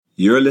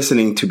You're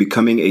listening to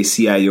Becoming a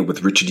CIO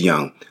with Richard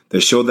Young, the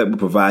show that will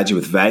provide you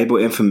with valuable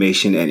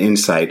information and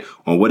insight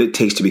on what it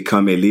takes to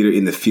become a leader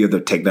in the field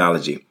of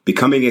technology.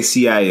 Becoming a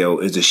CIO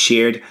is the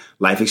shared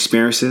life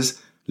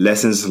experiences,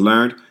 lessons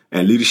learned,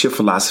 and leadership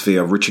philosophy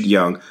of Richard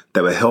Young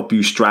that will help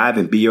you strive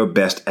and be your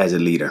best as a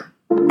leader.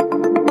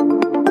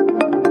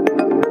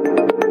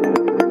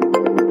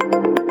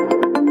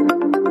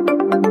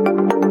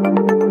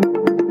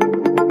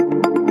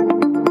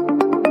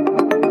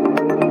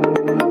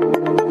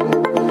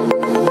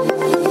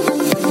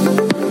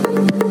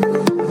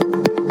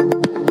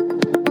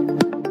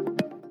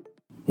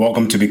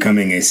 Welcome to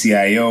Becoming a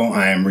CIO.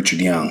 I am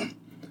Richard Young.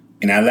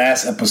 In our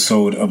last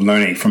episode of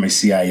Learning from a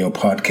CIO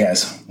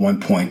podcast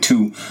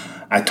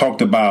 1.2, I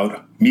talked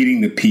about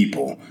meeting the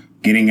people,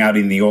 getting out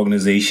in the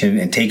organization,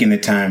 and taking the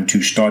time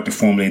to start to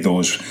formulate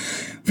those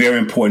very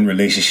important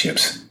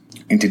relationships.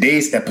 In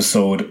today's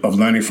episode of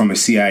Learning from a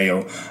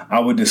CIO, I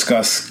will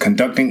discuss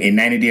conducting a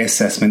 90-day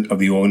assessment of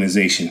the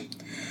organization.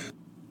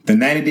 The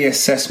 90-day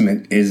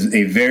assessment is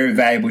a very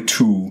valuable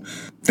tool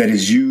that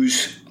is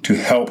used to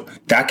help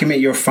document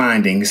your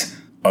findings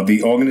of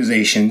the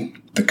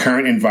organization, the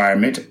current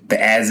environment,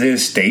 the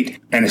as-is state,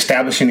 and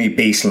establishing a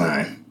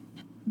baseline.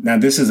 Now,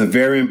 this is a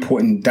very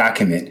important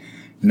document,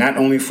 not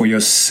only for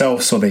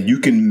yourself so that you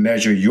can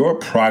measure your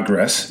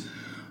progress.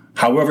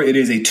 However, it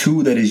is a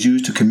tool that is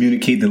used to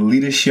communicate the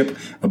leadership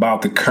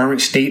about the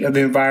current state of the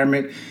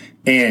environment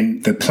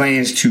and the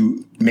plans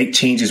to make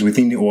changes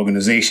within the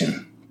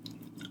organization.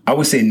 I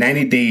would say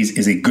 90 days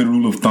is a good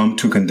rule of thumb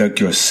to conduct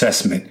your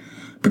assessment,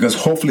 because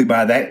hopefully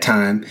by that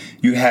time,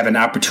 you have an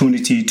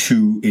opportunity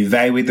to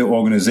evaluate the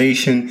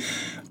organization,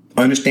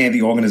 understand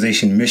the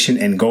organization mission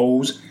and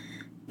goals,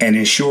 and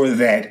ensure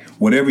that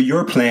whatever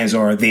your plans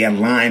are, they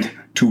align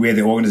to where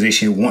the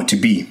organization want to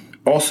be.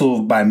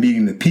 Also, by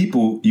meeting the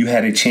people, you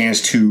had a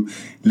chance to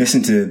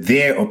listen to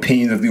their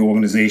opinions of the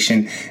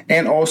organization,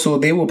 and also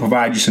they will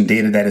provide you some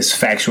data that is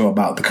factual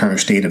about the current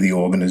state of the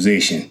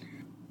organization,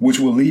 which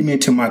will lead me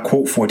to my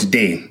quote for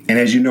today. And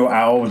as you know,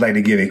 I always like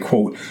to give a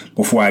quote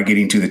before I get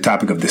into the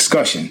topic of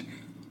discussion.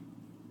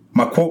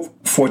 My quote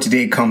for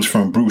today comes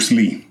from Bruce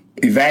Lee.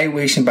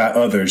 Evaluation by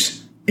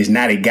others is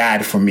not a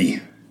guide for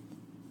me.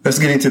 Let's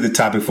get into the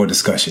topic for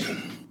discussion.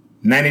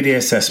 90-day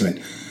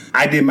assessment.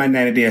 I did my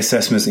 90-day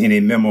assessments in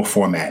a memo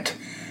format.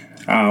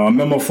 A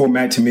memo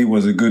format to me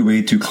was a good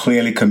way to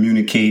clearly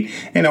communicate,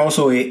 and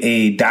also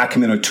a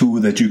document or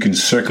tool that you can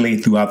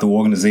circulate throughout the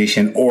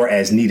organization or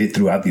as needed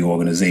throughout the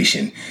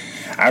organization.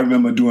 I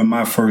remember doing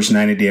my first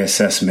 90-day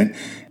assessment.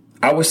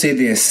 I would say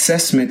the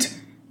assessment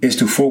is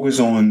to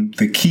focus on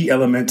the key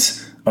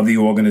elements of the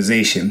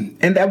organization,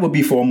 and that would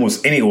be for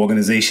almost any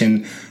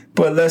organization.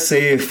 But let's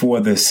say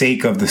for the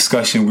sake of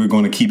discussion, we're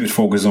going to keep it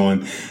focused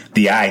on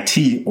the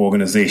IT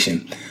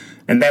organization.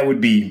 And that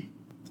would be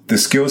the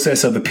skill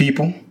sets of the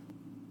people,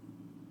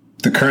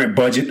 the current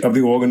budget of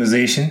the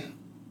organization,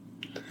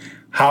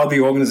 how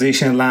the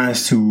organization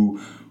aligns to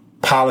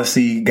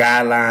policy,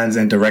 guidelines,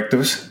 and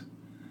directives,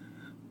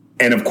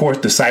 and of course,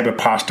 the cyber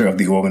posture of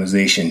the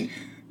organization,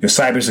 your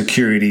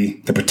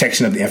cybersecurity, the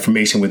protection of the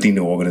information within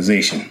the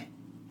organization.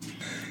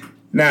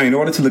 Now, in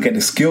order to look at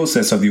the skill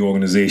sets of the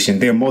organization,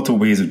 there are multiple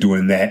ways of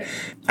doing that.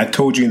 I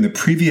told you in the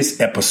previous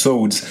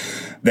episodes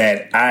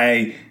that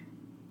I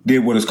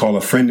did what is called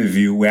a friend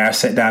review, where I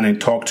sat down and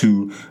talked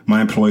to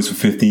my employees for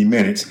 15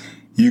 minutes.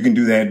 You can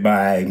do that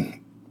by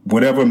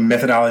whatever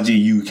methodology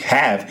you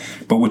have.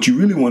 But what you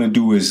really want to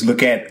do is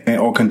look at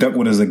or conduct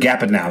what is a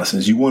gap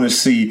analysis. You want to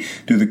see,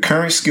 do the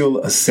current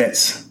skill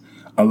sets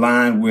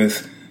align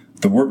with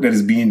the work that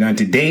is being done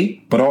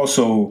today, but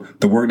also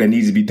the work that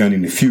needs to be done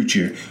in the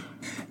future?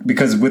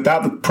 Because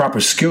without the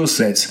proper skill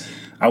sets,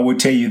 I would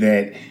tell you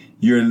that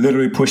you're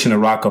literally pushing a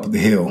rock up the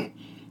hill.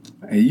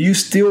 You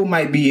still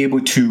might be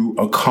able to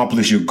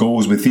accomplish your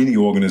goals within the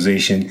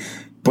organization,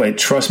 but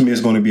trust me,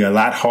 it's going to be a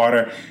lot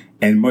harder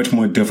and much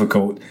more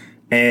difficult.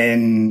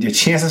 And your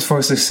chances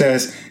for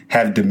success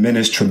have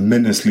diminished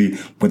tremendously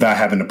without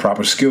having the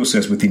proper skill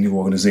sets within the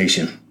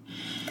organization.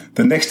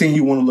 The next thing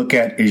you want to look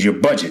at is your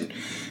budget.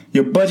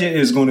 Your budget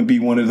is going to be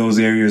one of those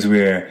areas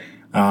where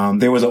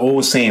there was an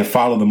old saying,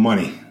 follow the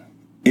money.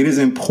 It is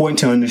important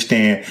to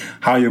understand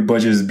how your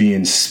budget is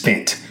being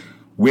spent,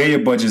 where your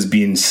budget is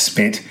being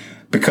spent,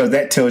 because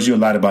that tells you a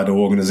lot about the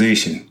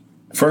organization.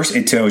 First,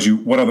 it tells you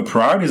what are the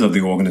priorities of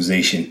the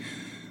organization.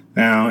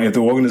 Now, if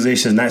the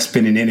organization is not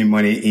spending any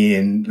money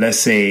in, let's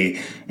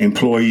say,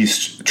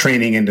 employees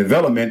training and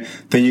development,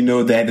 then you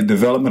know that the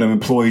development of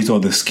employees or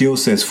the skill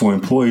sets for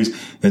employees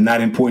is not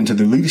important to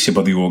the leadership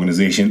of the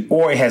organization,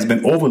 or it has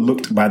been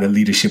overlooked by the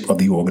leadership of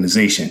the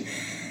organization.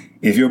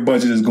 If your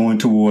budget is going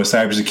towards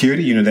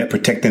cybersecurity, you know that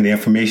protecting the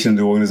information of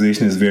the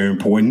organization is very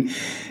important.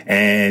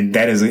 And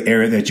that is an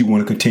area that you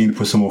want to continue to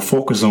put some more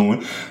focus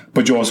on.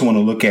 But you also want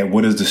to look at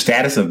what is the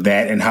status of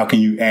that and how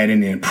can you add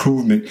in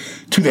improvement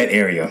to that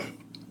area.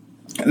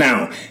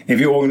 Now,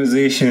 if your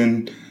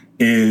organization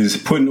is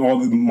putting all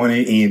the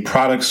money in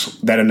products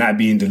that are not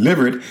being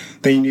delivered,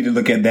 then you need to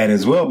look at that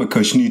as well,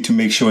 because you need to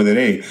make sure that,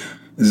 hey,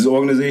 is this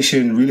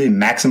organization really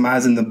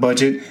maximizing the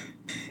budget?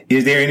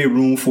 Is there any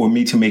room for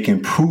me to make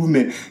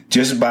improvement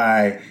just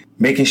by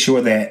making sure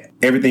that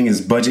everything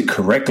is budgeted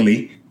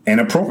correctly and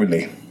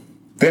appropriately?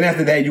 Then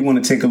after that, you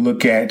want to take a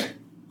look at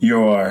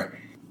your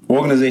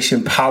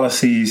organization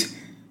policies,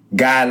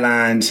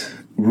 guidelines,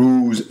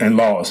 rules, and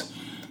laws.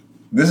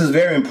 This is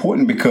very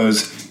important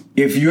because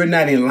if you're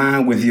not in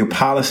line with your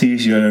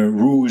policies, your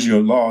rules,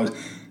 your laws,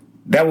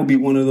 that will be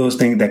one of those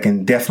things that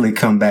can definitely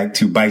come back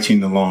to bite you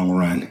in the long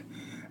run.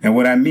 And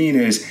what I mean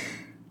is,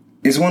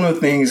 it's one of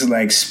the things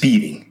like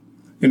speeding.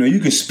 You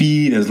can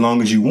speed as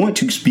long as you want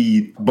to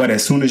speed, but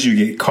as soon as you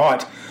get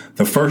caught,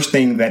 the first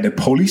thing that the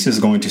police is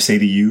going to say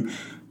to you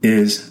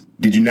is,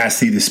 did you not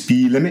see the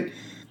speed limit?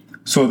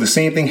 So the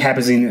same thing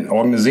happens in an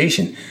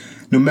organization.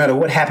 No matter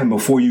what happened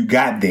before you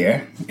got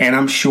there, and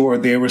I'm sure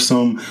there were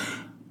some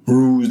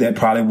rules that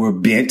probably were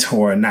bent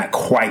or not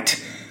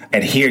quite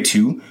adhered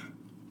to,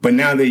 but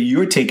now that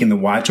you're taking the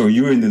watch or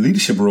you're in the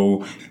leadership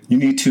role, you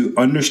need to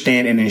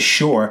understand and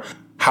ensure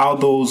how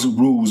those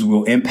rules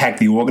will impact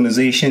the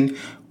organization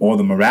or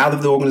the morale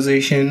of the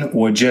organization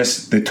or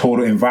just the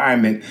total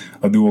environment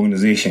of the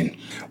organization.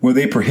 Will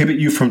they prohibit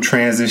you from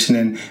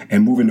transitioning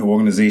and moving the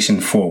organization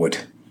forward?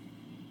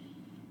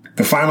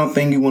 The final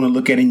thing you want to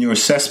look at in your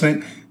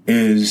assessment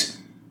is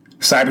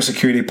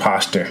cybersecurity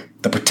posture,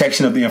 the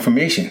protection of the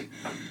information.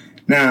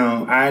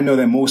 Now, I know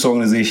that most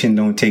organizations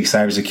don't take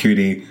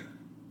cybersecurity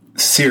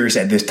serious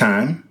at this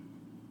time.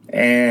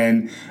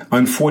 And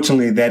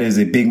unfortunately, that is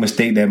a big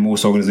mistake that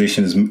most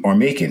organizations are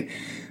making.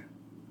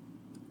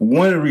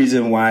 One of the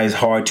reasons why it's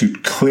hard to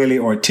clearly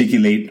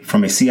articulate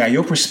from a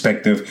CIO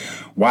perspective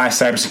why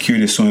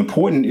cybersecurity is so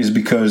important is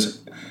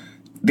because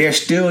there's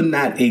still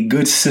not a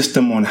good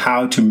system on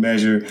how to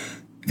measure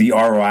the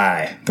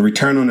ROI, the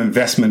return on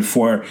investment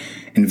for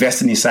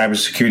investing in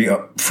cybersecurity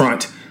up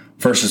front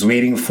versus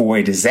waiting for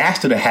a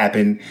disaster to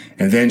happen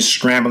and then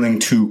scrambling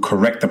to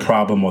correct the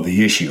problem or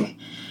the issue.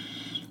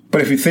 But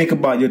if you think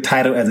about your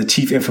title as a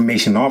chief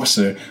information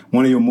officer,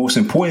 one of your most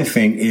important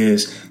things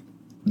is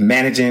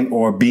managing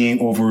or being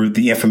over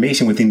the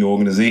information within the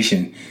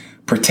organization,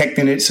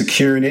 protecting it,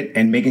 securing it,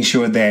 and making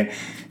sure that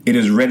it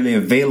is readily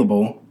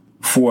available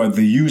for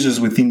the users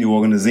within the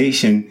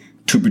organization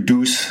to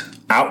produce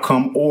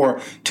outcome or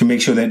to make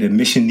sure that the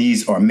mission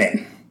needs are met.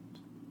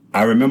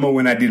 I remember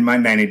when I did my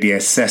 90-day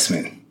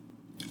assessment,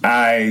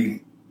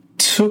 I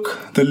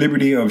took the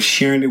liberty of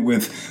sharing it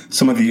with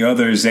some of the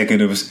other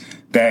executives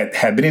that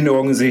have been in the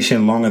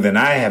organization longer than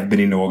I have been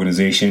in the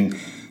organization,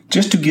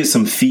 just to get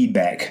some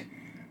feedback.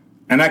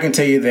 And I can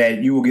tell you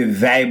that you will get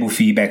valuable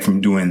feedback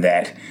from doing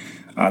that.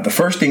 The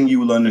first thing you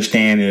will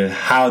understand is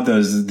how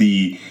does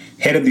the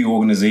head of the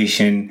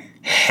organization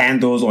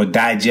handles or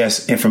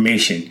digests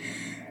information.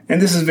 And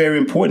this is very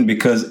important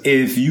because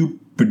if you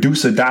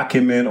produce a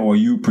document or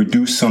you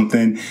produce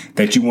something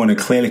that you want to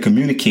clearly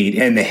communicate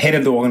and the head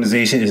of the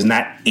organization is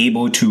not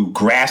able to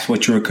grasp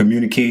what you're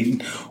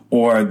communicating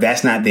or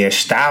that's not their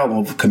style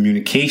of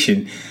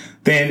communication,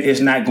 then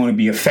it's not going to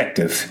be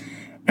effective.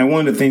 And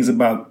one of the things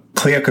about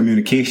clear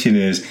communication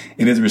is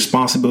it is the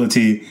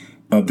responsibility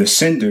of the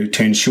sender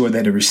to ensure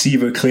that the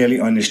receiver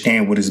clearly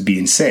understands what is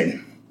being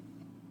said.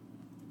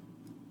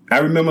 I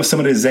remember some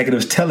of the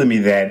executives telling me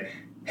that,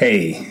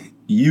 hey,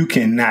 you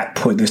cannot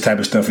put this type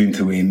of stuff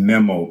into a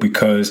memo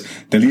because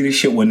the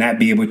leadership will not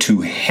be able to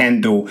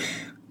handle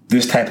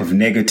this type of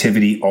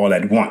negativity all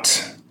at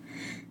once.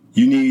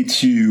 You need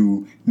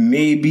to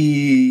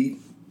maybe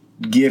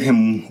give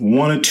him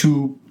 1 or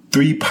 2,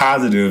 3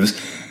 positives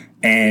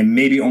and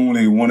maybe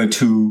only 1 or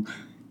 2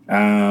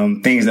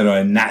 things that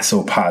are not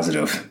so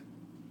positive.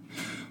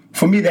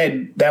 For me,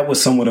 that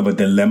was somewhat of a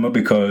dilemma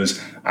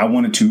because I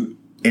wanted to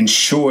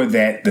ensure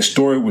that the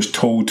story was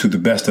told to the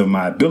best of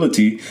my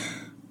ability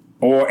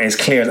or as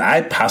clear as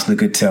I possibly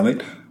could tell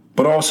it.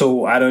 But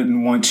also, I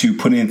didn't want to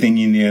put anything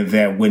in there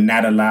that would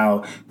not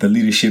allow the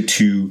leadership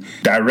to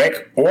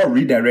direct or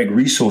redirect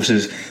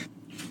resources.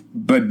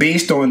 But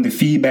based on the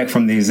feedback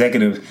from the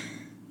executive,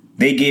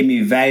 they gave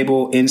me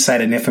valuable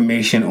insight and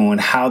information on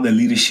how the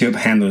leadership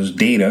handles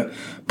data,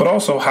 but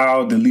also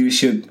how the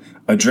leadership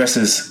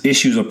addresses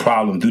issues or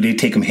problems. Do they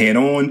take them head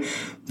on?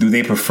 Do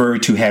they prefer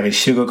to have it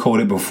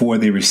sugar-coated before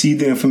they receive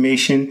the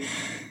information?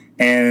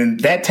 And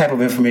that type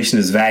of information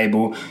is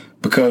valuable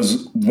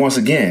because, once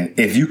again,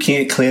 if you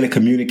can't clearly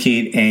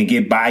communicate and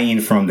get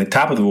buy-in from the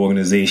top of the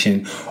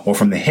organization or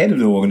from the head of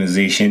the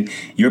organization,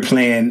 your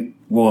plan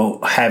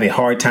will have a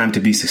hard time to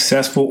be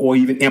successful or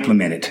even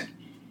implemented.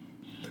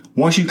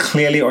 Once you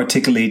clearly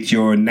articulate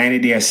your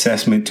 90-day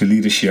assessment to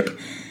leadership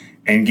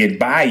and get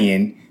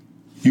buy-in,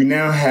 you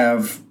now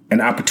have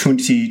an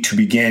opportunity to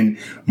begin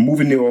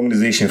moving the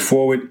organization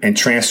forward and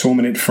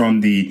transforming it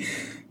from the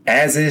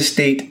as-is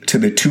state to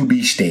the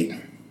to-be state.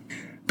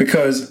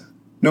 Because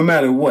no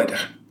matter what,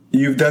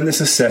 you've done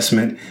this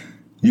assessment,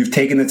 you've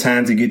taken the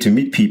time to get to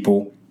meet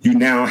people, you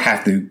now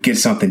have to get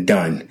something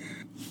done.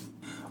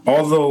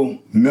 Although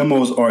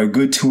memos are a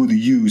good tool to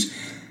use,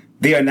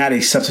 they are not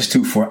a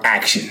substitute for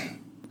action.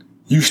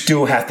 You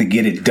still have to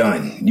get it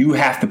done. You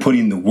have to put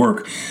in the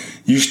work.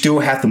 You still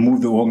have to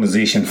move the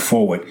organization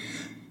forward.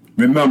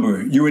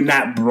 Remember, you were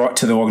not brought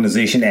to the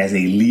organization as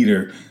a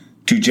leader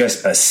to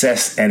just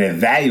assess and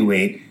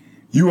evaluate.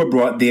 You were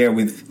brought there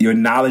with your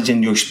knowledge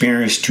and your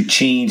experience to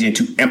change and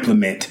to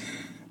implement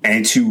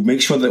and to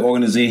make sure the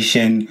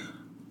organization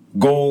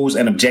goals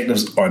and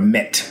objectives are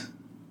met.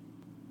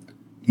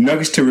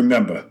 Nuggets to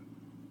remember.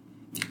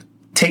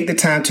 Take the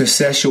time to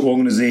assess your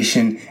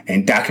organization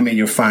and document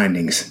your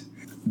findings.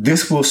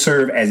 This will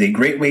serve as a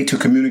great way to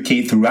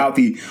communicate throughout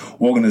the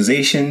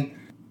organization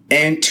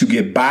and to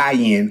get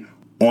buy-in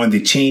on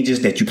the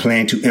changes that you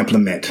plan to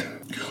implement.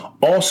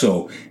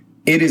 Also,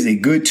 it is a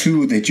good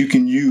tool that you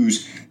can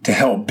use to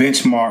help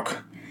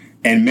benchmark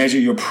and measure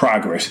your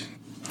progress.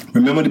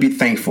 Remember to be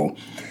thankful.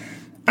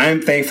 I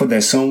am thankful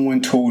that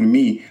someone told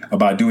me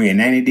about doing a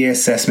 90-day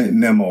assessment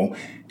memo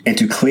and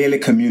to clearly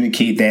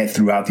communicate that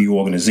throughout the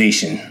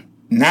organization.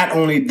 Not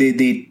only did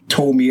they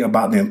told me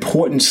about the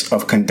importance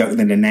of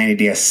conducting the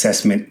 90-day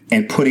assessment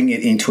and putting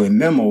it into a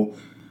memo,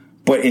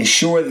 but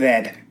ensure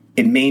that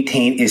it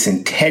maintained its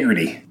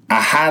integrity. I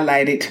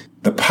highlighted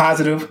the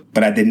positive,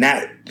 but I did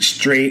not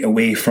stray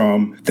away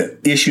from the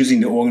issues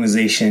in the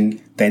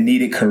organization that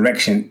needed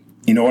correction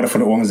in order for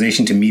the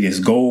organization to meet its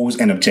goals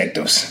and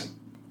objectives.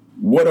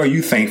 What are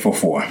you thankful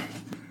for?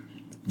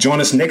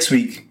 Join us next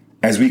week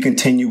as we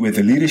continue with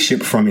the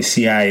Leadership from a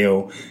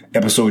CIO,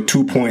 episode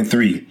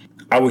 2.3.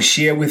 I will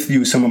share with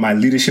you some of my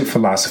leadership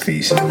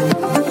philosophies.